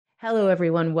Hello,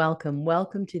 everyone. Welcome.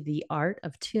 Welcome to the Art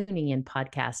of Tuning In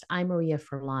podcast. I'm Maria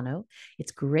Furlano.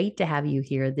 It's great to have you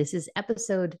here. This is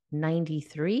episode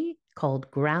 93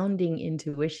 called Grounding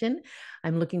Intuition.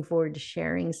 I'm looking forward to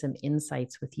sharing some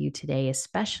insights with you today,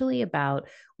 especially about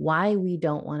why we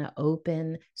don't want to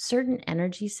open certain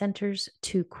energy centers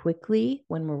too quickly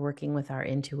when we're working with our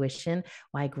intuition,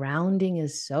 why grounding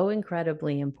is so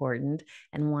incredibly important,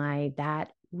 and why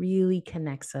that really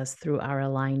connects us through our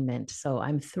alignment. So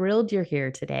I'm thrilled you're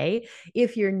here today.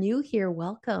 If you're new here,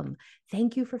 welcome.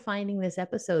 Thank you for finding this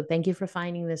episode. Thank you for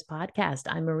finding this podcast.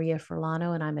 I'm Maria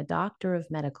Furlano, and I'm a doctor of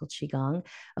medical Qigong,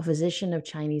 a physician of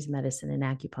Chinese medicine and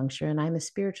acupuncture, and I'm a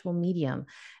spiritual medium.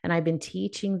 And I've been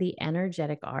teaching the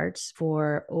energetic arts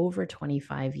for over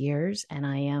 25 years, and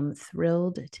I am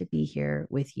thrilled to be here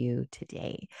with you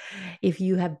today. If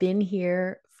you have been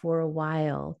here for a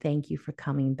while, thank you for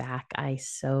coming back. I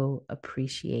so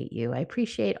appreciate you. I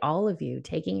appreciate all of you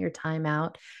taking your time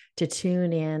out to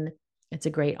tune in. It's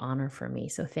a great honor for me.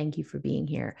 So thank you for being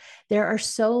here. There are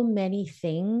so many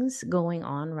things going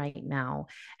on right now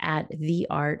at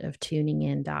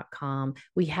theartoftuningin.com.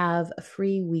 We have a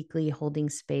free weekly holding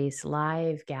space,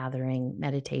 live gathering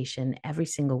meditation every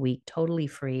single week, totally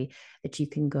free, that you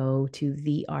can go to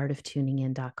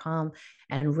theartoftuningin.com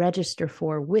and register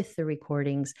for with the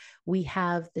recordings. We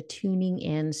have the Tuning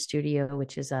In Studio,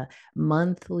 which is a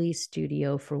monthly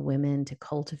studio for women to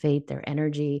cultivate their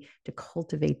energy, to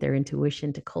cultivate their intuition,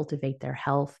 to cultivate their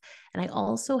health. And I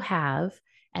also have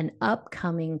an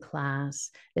upcoming class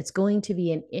that's going to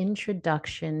be an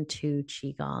introduction to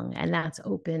Qigong, and that's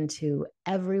open to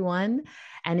everyone.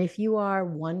 And if you are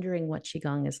wondering what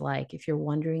Qigong is like, if you're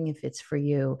wondering if it's for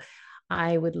you,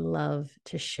 I would love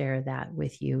to share that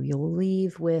with you. You'll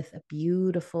leave with a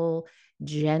beautiful,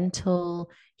 gentle,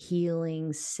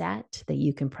 healing set that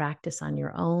you can practice on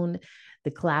your own.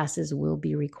 The classes will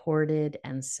be recorded.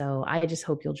 And so I just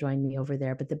hope you'll join me over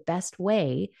there. But the best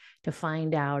way to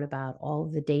find out about all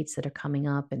of the dates that are coming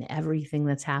up and everything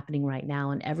that's happening right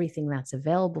now and everything that's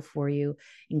available for you,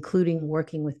 including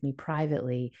working with me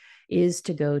privately, is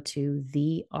to go to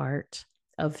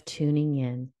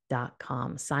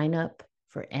theartoftuningin.com. Sign up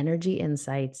for energy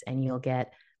insights and you'll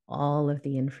get all of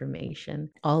the information.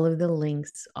 All of the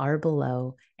links are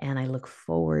below, and I look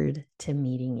forward to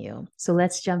meeting you. So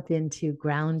let's jump into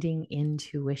grounding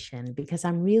intuition, because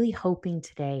I'm really hoping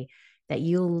today that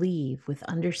you'll leave with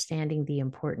understanding the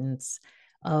importance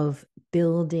of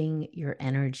building your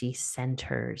energy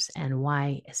centers and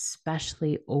why,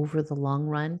 especially over the long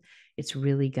run, it's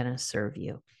really going to serve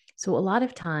you. So a lot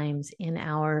of times in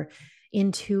our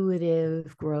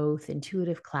intuitive growth,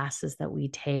 intuitive classes that we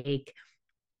take,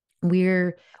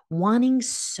 we're wanting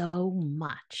so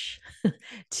much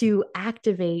to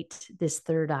activate this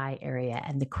third eye area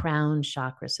and the crown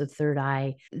chakra. So, third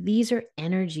eye, these are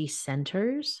energy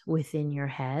centers within your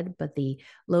head, but the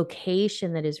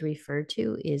location that is referred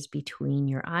to is between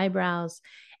your eyebrows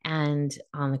and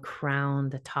on the crown,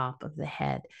 the top of the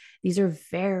head. These are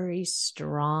very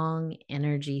strong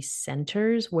energy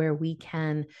centers where we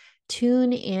can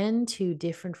tune in to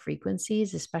different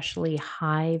frequencies, especially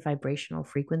high vibrational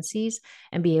frequencies,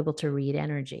 and be able to read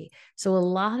energy. So a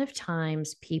lot of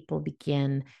times people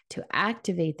begin to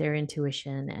activate their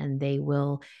intuition and they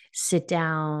will sit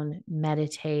down,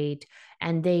 meditate,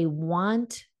 and they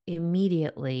want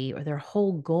immediately, or their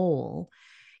whole goal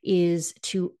is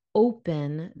to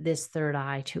open this third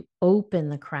eye, to open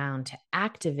the crown, to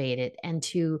activate it, and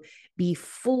to be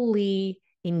fully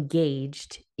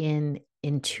engaged in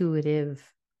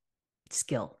intuitive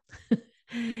skill.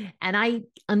 And I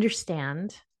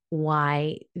understand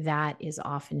why that is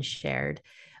often shared,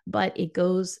 but it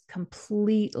goes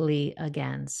completely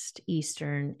against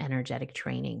Eastern energetic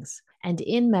trainings. And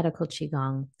in medical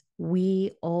Qigong,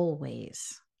 we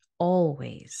always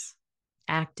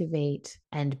activate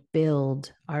and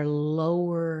build our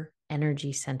lower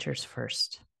energy centers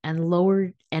first. And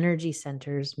lower energy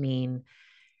centers mean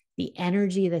the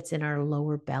energy that's in our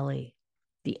lower belly,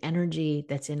 the energy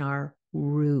that's in our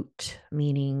root,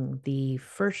 meaning the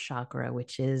first chakra,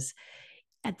 which is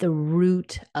at the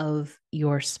root of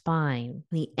your spine,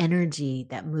 the energy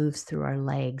that moves through our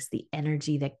legs, the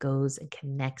energy that goes and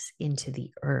connects into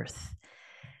the earth.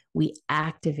 We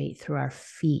activate through our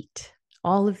feet.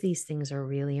 All of these things are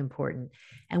really important.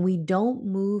 And we don't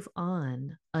move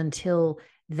on until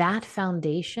that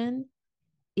foundation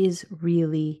is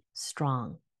really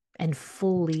strong and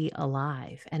fully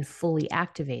alive and fully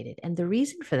activated. And the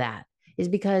reason for that is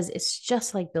because it's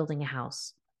just like building a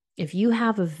house. If you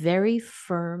have a very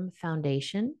firm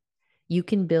foundation, you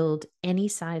can build any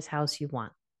size house you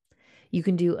want. You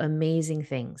can do amazing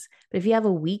things. But if you have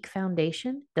a weak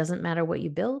foundation, doesn't matter what you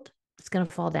build, it's going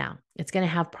to fall down. It's going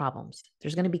to have problems.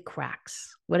 There's going to be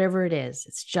cracks. Whatever it is,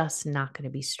 it's just not going to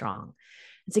be strong.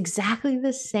 It's exactly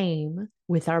the same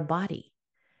with our body.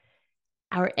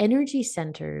 Our energy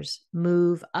centers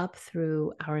move up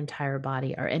through our entire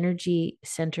body. Our energy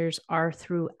centers are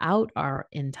throughout our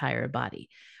entire body.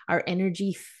 Our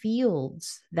energy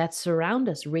fields that surround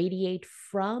us radiate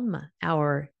from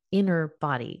our inner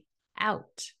body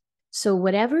out. So,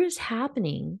 whatever is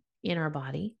happening in our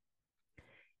body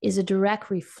is a direct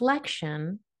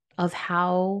reflection of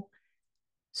how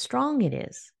strong it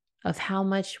is, of how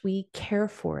much we care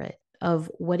for it, of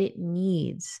what it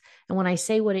needs. And when I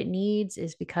say what it needs,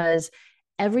 is because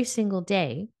every single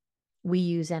day we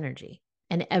use energy.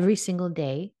 And every single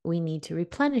day we need to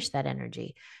replenish that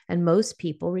energy. And most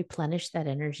people replenish that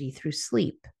energy through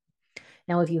sleep.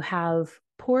 Now, if you have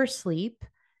poor sleep,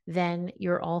 then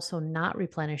you're also not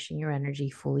replenishing your energy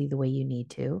fully the way you need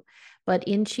to. But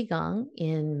in Qigong,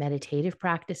 in meditative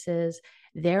practices,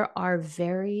 there are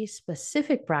very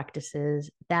specific practices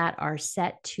that are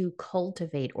set to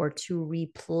cultivate or to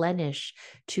replenish,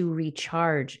 to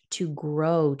recharge, to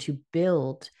grow, to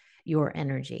build your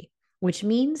energy, which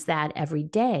means that every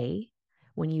day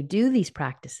when you do these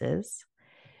practices,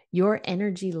 your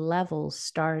energy levels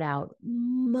start out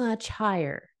much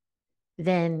higher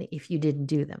than if you didn't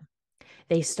do them.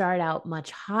 They start out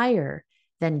much higher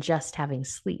than just having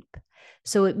sleep.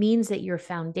 So it means that your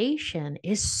foundation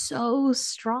is so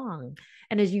strong.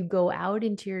 And as you go out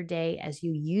into your day, as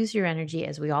you use your energy,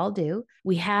 as we all do,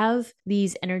 we have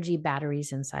these energy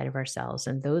batteries inside of ourselves,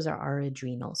 and those are our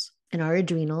adrenals. And our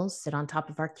adrenals sit on top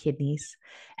of our kidneys,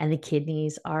 and the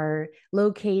kidneys are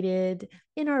located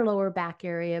in our lower back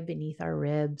area beneath our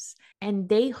ribs, and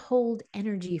they hold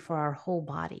energy for our whole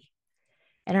body.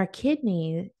 And our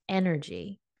kidney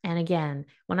energy, and again,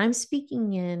 when I'm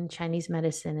speaking in Chinese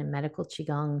medicine and medical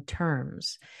Qigong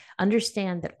terms,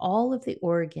 understand that all of the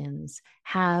organs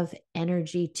have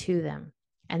energy to them,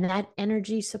 and that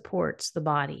energy supports the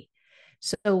body.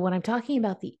 So, when I'm talking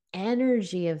about the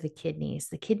energy of the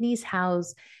kidneys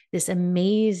house this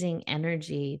amazing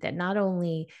energy that not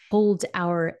only holds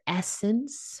our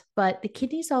essence, but the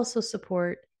kidneys also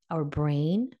support our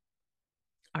brain,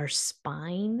 our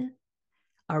spine,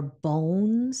 our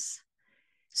bones.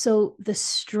 So, the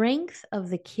strength of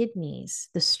the kidneys,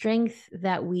 the strength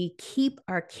that we keep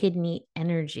our kidney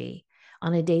energy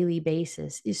on a daily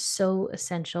basis, is so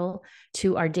essential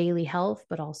to our daily health,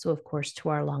 but also, of course, to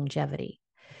our longevity.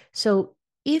 So,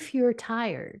 if you're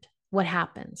tired, what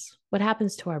happens? What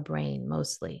happens to our brain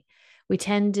mostly? We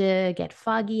tend to get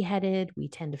foggy headed. We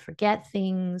tend to forget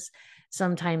things.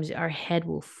 Sometimes our head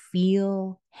will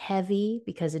feel heavy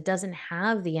because it doesn't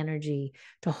have the energy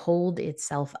to hold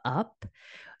itself up.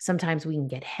 Sometimes we can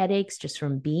get headaches just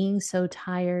from being so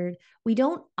tired. We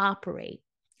don't operate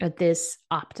at this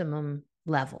optimum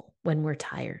level when we're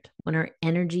tired, when our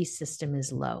energy system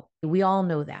is low. We all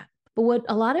know that. But what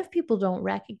a lot of people don't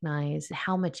recognize is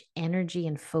how much energy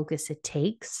and focus it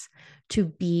takes to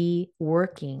be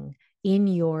working in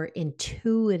your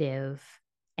intuitive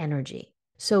energy.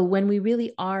 So when we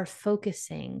really are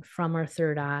focusing from our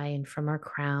third eye and from our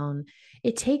crown,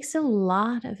 it takes a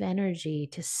lot of energy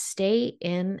to stay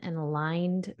in an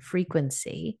aligned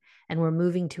frequency, and we're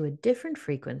moving to a different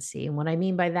frequency. And what I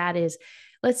mean by that is,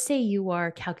 let's say you are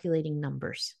calculating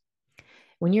numbers.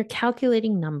 When you're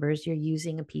calculating numbers, you're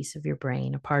using a piece of your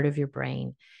brain, a part of your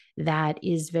brain that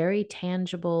is very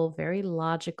tangible, very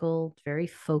logical, very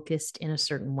focused in a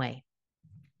certain way.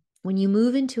 When you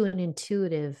move into an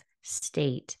intuitive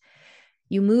state,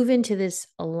 you move into this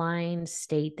aligned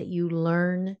state that you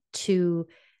learn to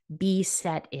be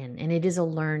set in. And it is a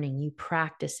learning. You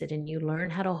practice it and you learn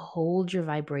how to hold your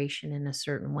vibration in a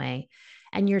certain way.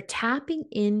 And you're tapping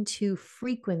into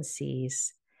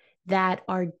frequencies that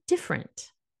are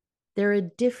different. They're a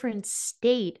different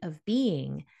state of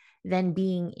being than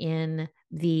being in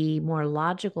the more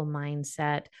logical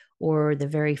mindset or the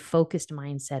very focused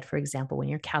mindset. For example, when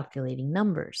you're calculating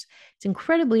numbers, it's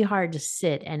incredibly hard to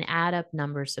sit and add up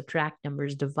numbers, subtract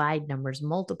numbers, divide numbers,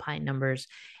 multiply numbers,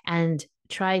 and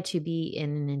try to be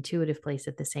in an intuitive place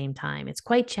at the same time. It's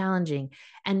quite challenging.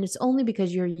 And it's only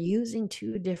because you're using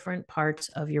two different parts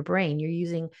of your brain. You're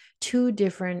using two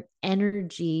different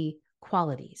energy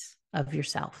qualities of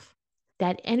yourself.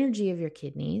 That energy of your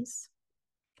kidneys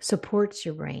supports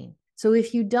your brain. So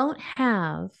if you don't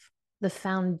have the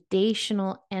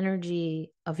foundational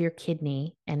energy of your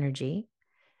kidney energy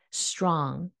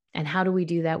strong, And how do we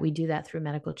do that? We do that through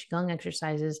medical Qigong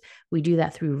exercises. We do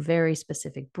that through very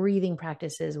specific breathing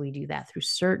practices. We do that through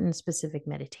certain specific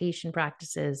meditation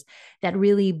practices that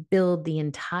really build the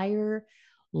entire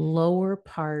lower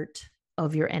part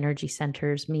of your energy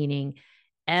centers, meaning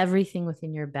everything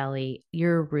within your belly,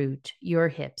 your root, your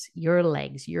hips, your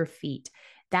legs, your feet.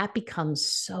 That becomes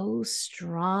so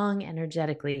strong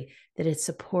energetically that it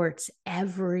supports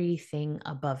everything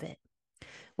above it.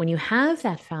 When you have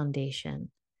that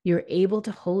foundation, you're able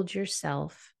to hold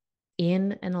yourself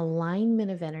in an alignment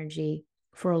of energy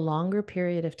for a longer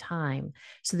period of time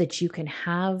so that you can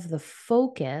have the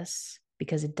focus,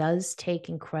 because it does take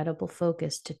incredible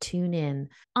focus to tune in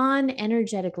on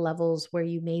energetic levels where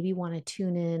you maybe want to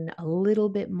tune in a little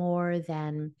bit more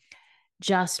than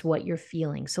just what you're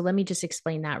feeling. So let me just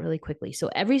explain that really quickly. So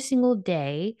every single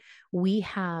day, we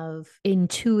have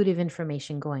intuitive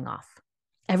information going off.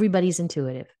 Everybody's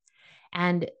intuitive.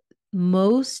 And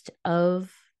most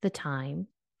of the time,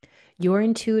 your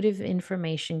intuitive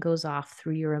information goes off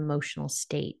through your emotional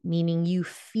state, meaning you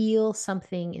feel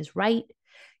something is right,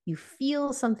 you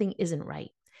feel something isn't right.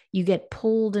 You get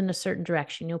pulled in a certain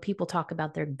direction. You know, people talk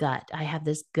about their gut. I have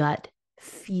this gut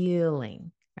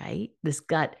feeling, right? This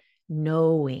gut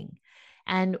knowing.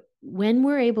 And when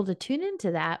we're able to tune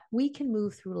into that, we can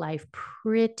move through life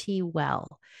pretty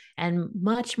well and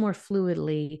much more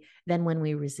fluidly than when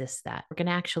we resist that. We're going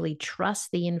to actually trust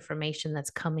the information that's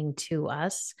coming to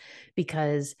us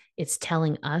because it's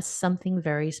telling us something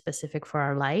very specific for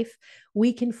our life.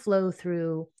 We can flow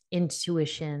through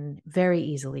intuition very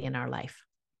easily in our life.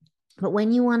 But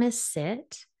when you want to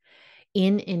sit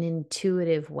in an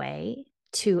intuitive way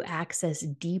to access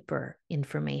deeper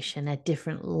information at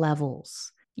different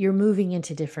levels, you're moving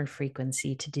into different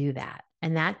frequency to do that.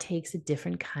 And that takes a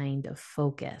different kind of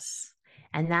focus.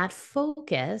 And that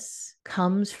focus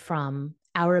comes from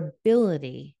our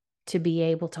ability to be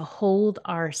able to hold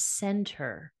our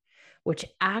center, which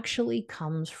actually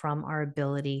comes from our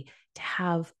ability to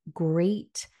have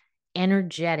great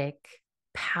energetic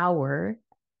power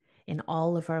in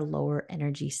all of our lower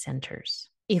energy centers.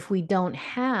 If we don't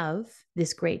have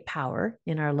this great power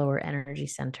in our lower energy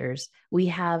centers, we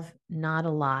have not a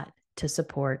lot to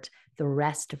support the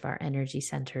rest of our energy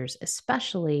centers,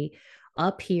 especially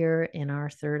up here in our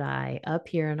third eye, up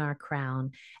here in our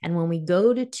crown. And when we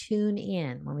go to tune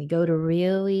in, when we go to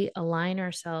really align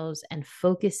ourselves and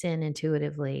focus in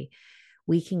intuitively,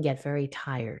 we can get very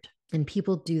tired. And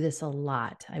people do this a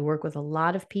lot. I work with a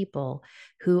lot of people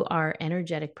who are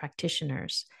energetic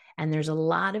practitioners, and there's a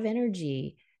lot of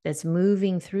energy that's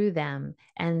moving through them,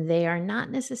 and they are not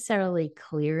necessarily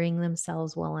clearing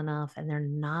themselves well enough, and they're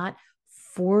not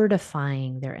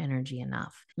fortifying their energy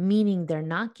enough, meaning they're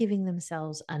not giving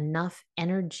themselves enough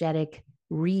energetic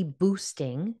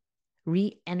reboosting,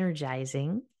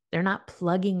 re-energizing. They're not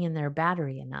plugging in their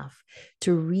battery enough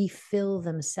to refill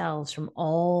themselves from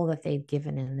all that they've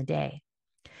given in the day.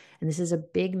 And this is a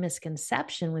big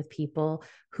misconception with people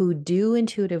who do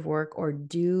intuitive work or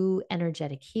do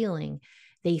energetic healing.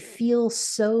 They feel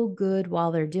so good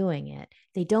while they're doing it,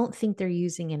 they don't think they're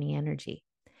using any energy.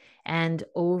 And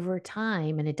over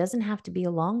time, and it doesn't have to be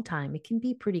a long time, it can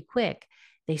be pretty quick,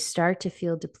 they start to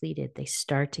feel depleted. They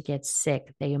start to get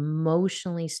sick. They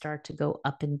emotionally start to go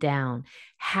up and down.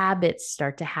 Habits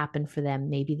start to happen for them.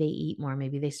 Maybe they eat more.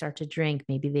 Maybe they start to drink.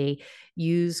 Maybe they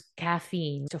use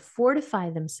caffeine to fortify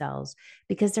themselves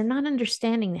because they're not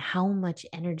understanding how much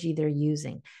energy they're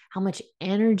using, how much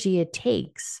energy it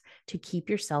takes to keep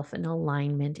yourself in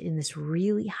alignment in this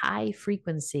really high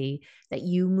frequency that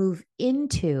you move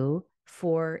into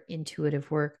for intuitive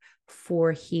work,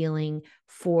 for healing,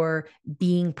 for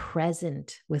being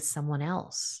present with someone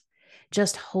else.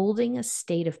 Just holding a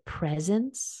state of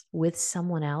presence with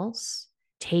someone else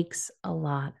takes a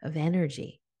lot of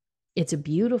energy. It's a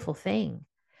beautiful thing,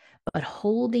 but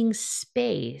holding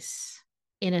space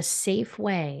in a safe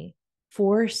way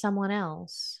for someone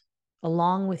else,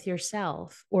 along with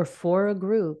yourself, or for a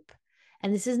group.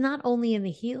 And this is not only in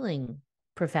the healing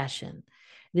profession,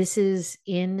 this is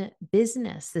in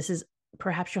business. This is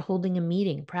perhaps you're holding a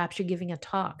meeting, perhaps you're giving a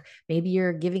talk, maybe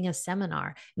you're giving a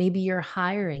seminar, maybe you're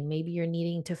hiring, maybe you're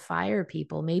needing to fire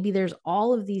people, maybe there's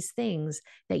all of these things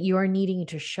that you are needing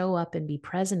to show up and be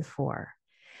present for.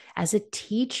 As a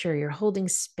teacher, you're holding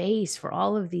space for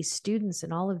all of these students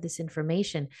and all of this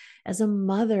information. As a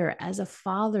mother, as a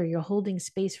father, you're holding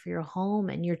space for your home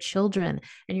and your children,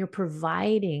 and you're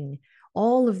providing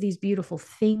all of these beautiful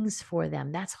things for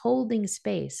them. That's holding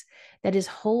space. That is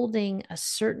holding a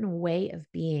certain way of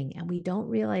being. And we don't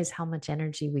realize how much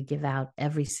energy we give out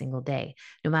every single day,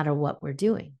 no matter what we're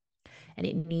doing. and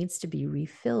it needs to be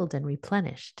refilled and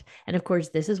replenished. And of course,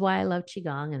 this is why I love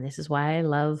Qigong, and this is why I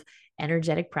love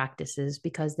energetic practices,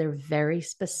 because they're very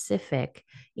specific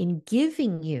in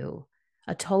giving you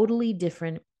a totally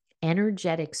different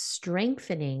energetic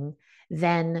strengthening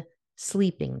than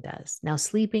sleeping does. Now,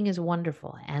 sleeping is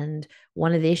wonderful. And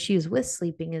one of the issues with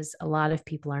sleeping is a lot of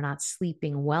people are not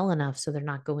sleeping well enough. So they're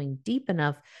not going deep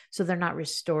enough. So they're not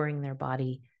restoring their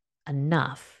body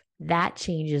enough. That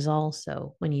changes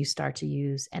also when you start to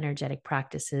use energetic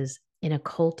practices in a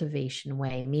cultivation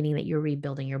way, meaning that you're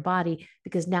rebuilding your body,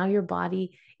 because now your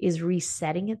body is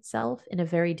resetting itself in a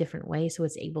very different way. So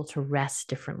it's able to rest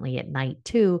differently at night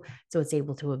too. So it's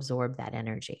able to absorb that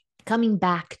energy. Coming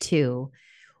back to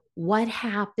what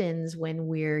happens when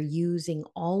we're using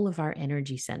all of our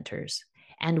energy centers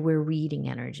and we're reading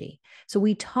energy. So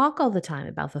we talk all the time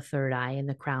about the third eye and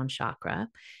the crown chakra.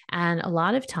 And a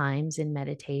lot of times in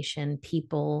meditation,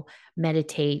 people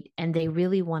meditate and they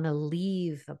really want to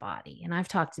leave the body. And I've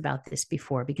talked about this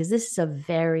before because this is a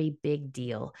very big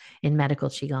deal in medical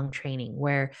Qigong training,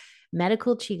 where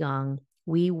medical Qigong,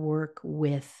 we work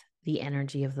with the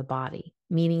energy of the body,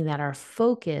 meaning that our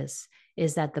focus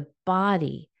is that the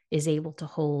body is able to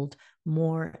hold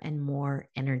more and more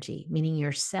energy, meaning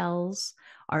your cells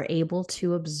are able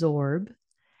to absorb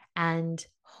and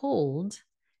hold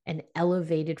an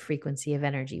elevated frequency of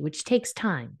energy, which takes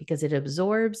time because it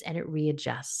absorbs and it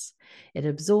readjusts. It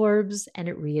absorbs and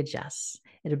it readjusts.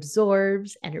 It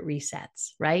absorbs and it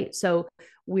resets, right? So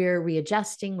we're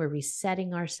readjusting, we're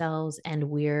resetting ourselves, and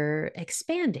we're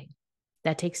expanding.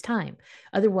 That takes time.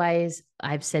 Otherwise,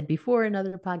 I've said before in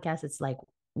other podcasts, it's like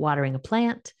watering a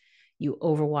plant. You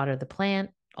overwater the plant,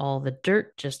 all the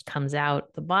dirt just comes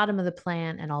out the bottom of the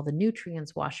plant and all the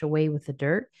nutrients wash away with the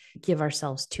dirt. Give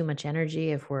ourselves too much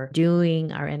energy if we're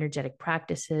doing our energetic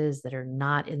practices that are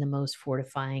not in the most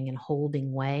fortifying and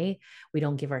holding way. We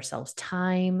don't give ourselves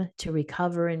time to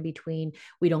recover in between.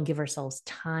 We don't give ourselves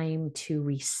time to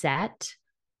reset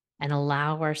and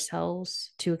allow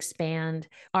ourselves to expand.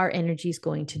 Our energy is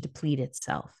going to deplete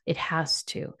itself. It has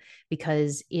to,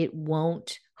 because it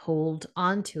won't hold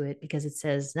on to it, because it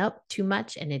says, nope, too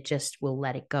much, and it just will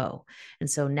let it go. And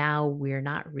so now we're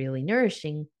not really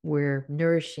nourishing, we're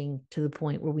nourishing to the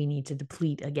point where we need to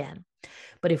deplete again.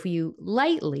 But if you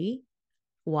lightly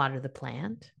water the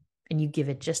plant and you give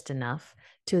it just enough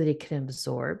so that it can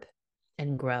absorb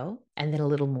and grow, and then a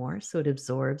little more so it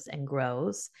absorbs and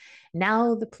grows,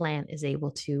 now the plant is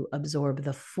able to absorb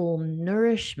the full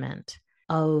nourishment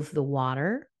of the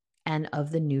water and of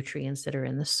the nutrients that are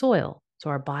in the soil. So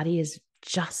our body is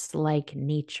just like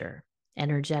nature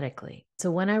energetically. So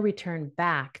when I return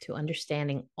back to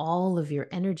understanding all of your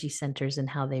energy centers and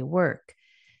how they work,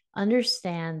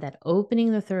 understand that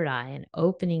opening the third eye and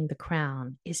opening the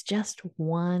crown is just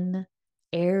one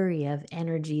area of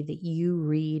energy that you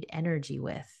read energy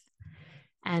with.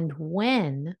 And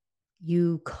when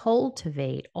you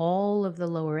cultivate all of the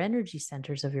lower energy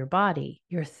centers of your body,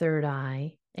 your third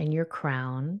eye and your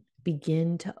crown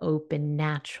begin to open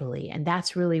naturally. And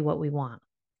that's really what we want.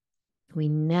 We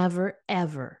never,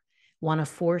 ever want to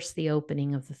force the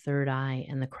opening of the third eye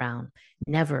and the crown.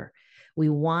 Never. We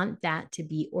want that to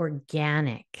be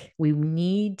organic. We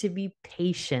need to be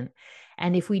patient.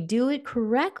 And if we do it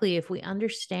correctly, if we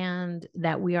understand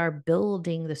that we are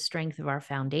building the strength of our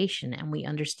foundation, and we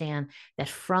understand that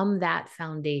from that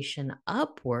foundation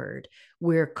upward,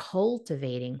 we're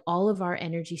cultivating, all of our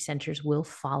energy centers will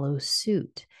follow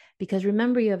suit. Because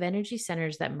remember, you have energy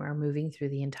centers that are moving through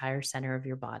the entire center of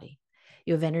your body.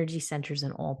 You have energy centers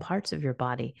in all parts of your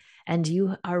body, and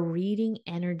you are reading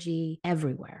energy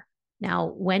everywhere.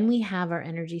 Now, when we have our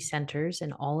energy centers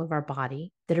in all of our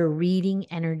body that are reading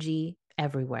energy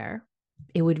everywhere,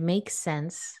 it would make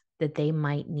sense that they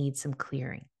might need some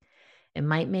clearing. It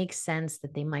might make sense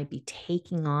that they might be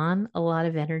taking on a lot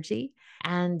of energy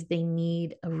and they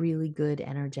need a really good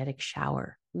energetic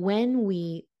shower. When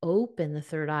we open the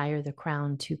third eye or the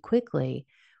crown too quickly,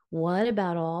 what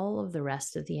about all of the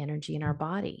rest of the energy in our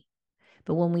body?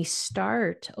 But when we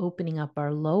start opening up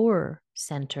our lower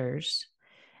centers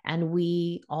and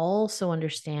we also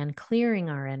understand clearing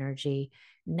our energy,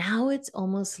 now it's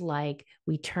almost like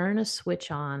we turn a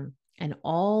switch on and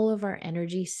all of our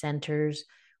energy centers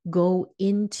go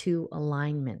into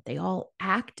alignment. They all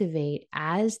activate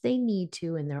as they need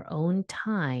to in their own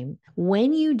time.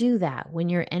 When you do that, when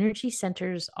your energy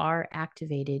centers are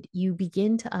activated, you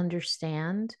begin to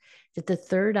understand that the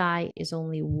third eye is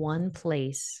only one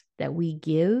place that we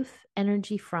give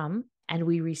energy from and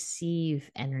we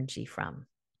receive energy from.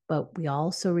 but we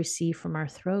also receive from our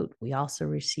throat. We also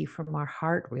receive from our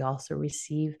heart. We also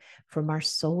receive from our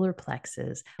solar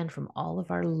plexus and from all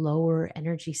of our lower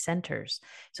energy centers.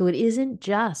 So it isn't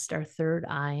just our third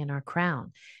eye and our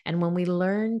crown. And when we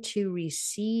learn to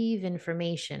receive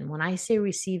information, when I say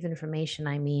receive information,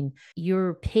 I mean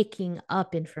you're picking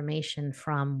up information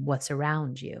from what's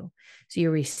around you. So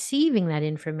you're receiving that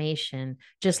information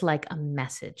just like a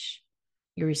message.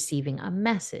 You're receiving a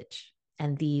message,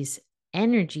 and these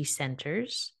energy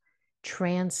centers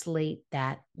translate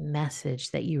that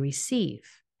message that you receive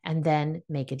and then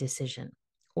make a decision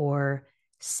or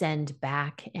send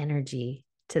back energy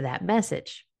to that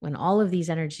message. When all of these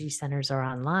energy centers are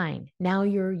online, now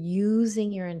you're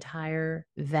using your entire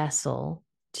vessel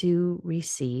to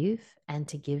receive and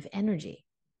to give energy.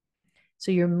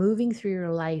 So you're moving through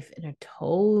your life in a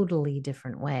totally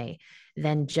different way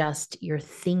than just your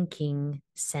thinking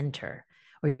center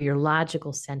or your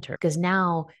logical center, because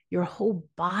now your whole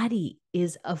body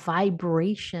is a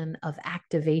vibration of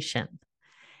activation,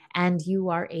 and you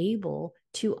are able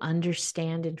to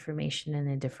understand information in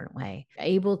a different way,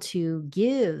 able to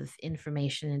give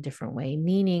information in a different way,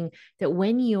 meaning that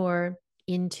when you're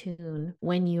in tune,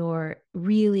 when you're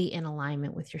really in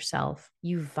alignment with yourself,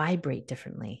 you vibrate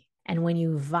differently. And when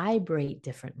you vibrate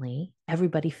differently,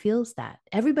 everybody feels that.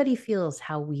 Everybody feels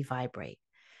how we vibrate.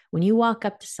 When you walk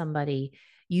up to somebody,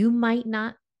 you might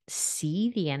not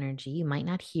see the energy, you might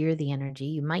not hear the energy,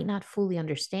 you might not fully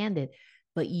understand it,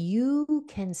 but you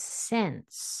can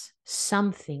sense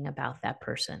something about that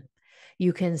person.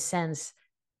 You can sense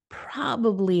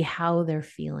probably how they're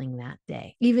feeling that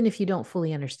day, even if you don't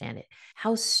fully understand it.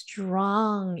 How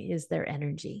strong is their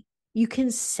energy? You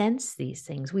can sense these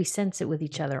things. We sense it with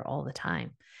each other all the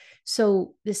time.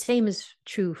 So the same is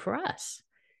true for us.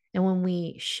 And when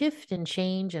we shift and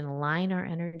change and align our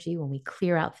energy, when we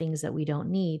clear out things that we don't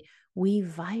need, we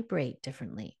vibrate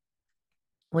differently.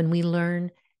 When we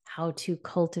learn how to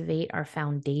cultivate our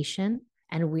foundation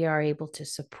and we are able to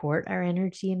support our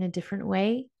energy in a different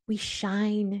way, we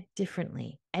shine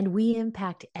differently and we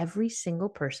impact every single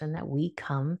person that we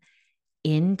come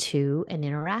into an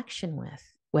interaction with,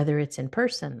 whether it's in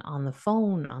person, on the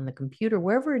phone, on the computer,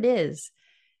 wherever it is,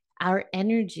 our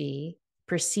energy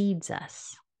precedes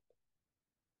us.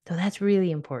 So that's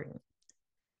really important,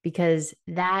 because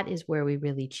that is where we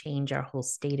really change our whole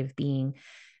state of being.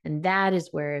 And that is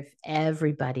where, if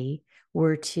everybody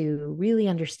were to really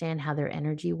understand how their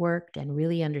energy worked and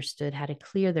really understood how to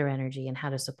clear their energy and how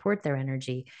to support their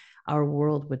energy, our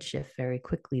world would shift very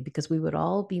quickly, because we would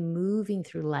all be moving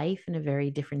through life in a very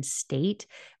different state.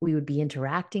 We would be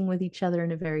interacting with each other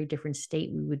in a very different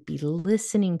state. We would be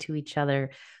listening to each other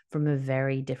from a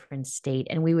very different state,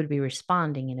 and we would be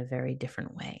responding in a very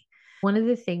different way. One of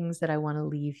the things that I want to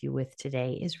leave you with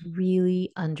today is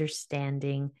really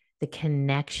understanding the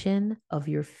connection of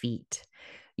your feet.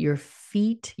 Your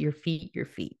feet, your feet, your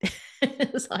feet.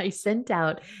 So I sent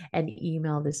out an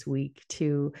email this week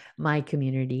to my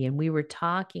community, and we were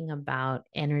talking about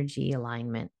energy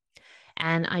alignment.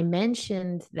 And I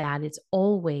mentioned that it's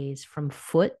always from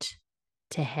foot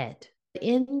to head.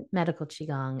 In medical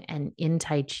Qigong and in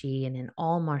Tai Chi and in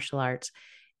all martial arts,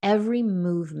 every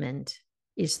movement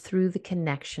is through the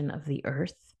connection of the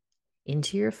earth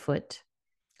into your foot,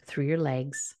 through your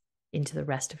legs, into the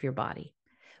rest of your body.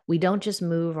 We don't just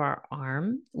move our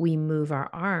arm, we move our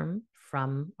arm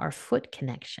from our foot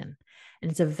connection.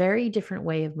 And it's a very different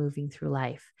way of moving through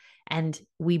life. And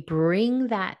we bring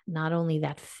that, not only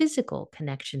that physical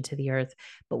connection to the earth,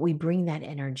 but we bring that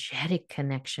energetic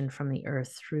connection from the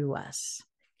earth through us.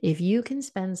 If you can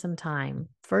spend some time,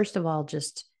 first of all,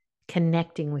 just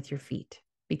connecting with your feet,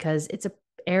 because it's an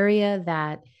area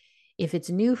that, if it's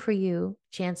new for you,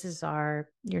 chances are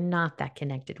you're not that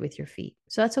connected with your feet.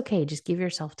 So that's okay. Just give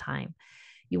yourself time.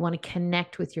 You want to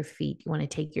connect with your feet. You want to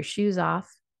take your shoes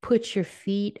off, put your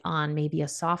feet on maybe a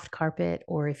soft carpet,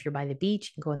 or if you're by the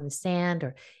beach, you can go in the sand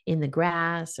or in the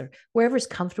grass or wherever's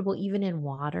comfortable, even in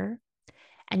water.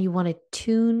 And you want to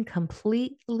tune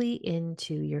completely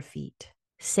into your feet.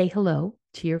 Say hello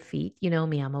to your feet. You know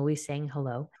me, I'm always saying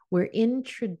hello. We're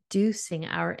introducing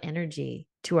our energy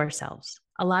to ourselves.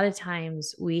 A lot of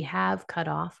times we have cut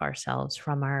off ourselves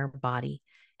from our body,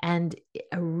 and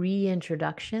a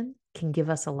reintroduction can give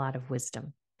us a lot of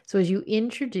wisdom. So as you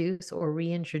introduce or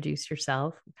reintroduce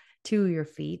yourself to your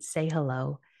feet, say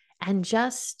hello and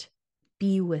just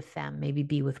be with them. Maybe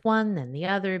be with one, then the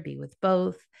other, be with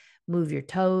both. Move your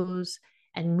toes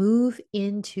and move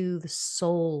into the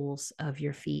soles of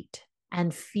your feet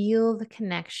and feel the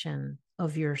connection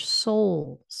of your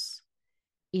soles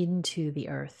into the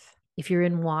earth. If you're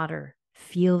in water,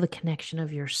 feel the connection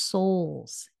of your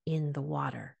soles in the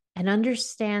water. And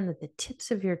understand that the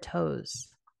tips of your toes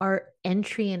are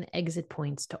entry and exit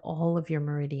points to all of your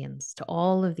meridians, to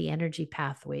all of the energy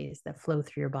pathways that flow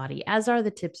through your body, as are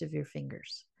the tips of your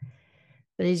fingers.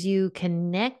 But as you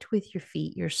connect with your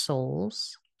feet, your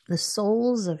soles, the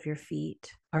soles of your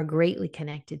feet are greatly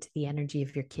connected to the energy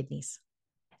of your kidneys.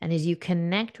 And as you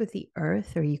connect with the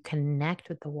earth or you connect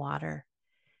with the water,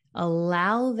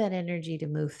 allow that energy to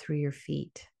move through your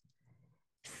feet.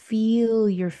 Feel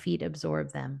your feet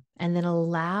absorb them, and then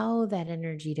allow that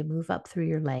energy to move up through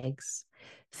your legs.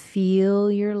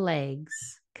 Feel your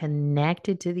legs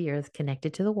connected to the earth,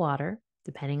 connected to the water,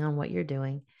 depending on what you're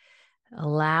doing.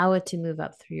 Allow it to move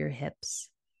up through your hips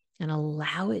and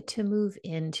allow it to move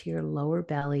into your lower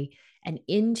belly and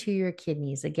into your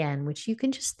kidneys again, which you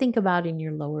can just think about in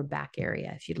your lower back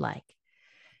area if you'd like.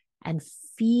 And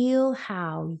feel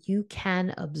how you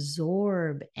can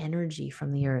absorb energy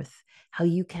from the earth, how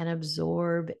you can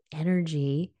absorb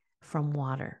energy from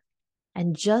water.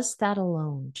 And just that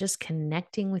alone, just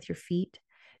connecting with your feet,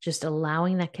 just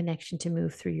allowing that connection to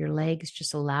move through your legs,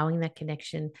 just allowing that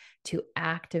connection to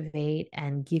activate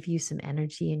and give you some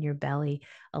energy in your belly,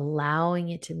 allowing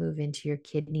it to move into your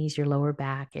kidneys, your lower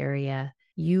back area,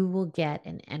 you will get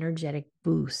an energetic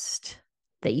boost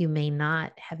that you may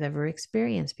not have ever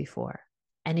experienced before.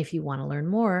 And if you want to learn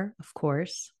more, of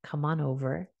course, come on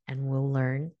over and we'll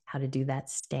learn how to do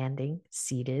that standing,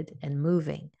 seated, and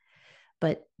moving.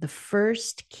 But the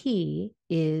first key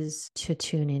is to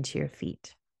tune into your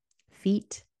feet.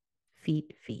 Feet,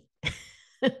 feet, feet.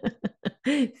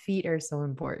 Feet are so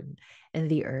important, and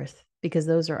the earth, because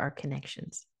those are our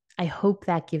connections. I hope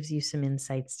that gives you some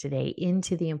insights today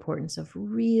into the importance of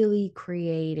really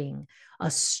creating a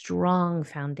strong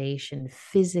foundation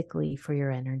physically for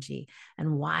your energy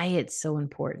and why it's so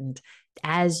important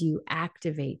as you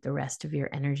activate the rest of your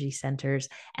energy centers.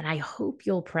 And I hope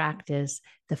you'll practice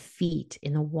the feet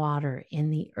in the water, in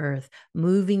the earth,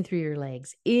 moving through your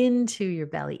legs, into your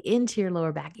belly, into your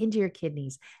lower back, into your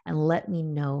kidneys, and let me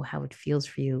know how it feels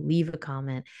for you. Leave a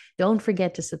comment. Don't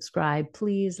forget to subscribe.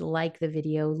 Please like the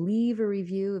video, leave a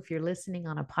review if you're listening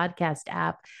on a podcast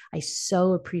app. I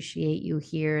so appreciate you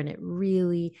here, and it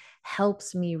really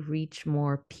helps me reach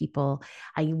more people.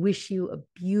 I wish you a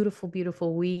beautiful,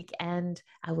 beautiful week, and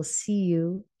I will see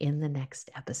you in the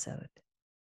next episode.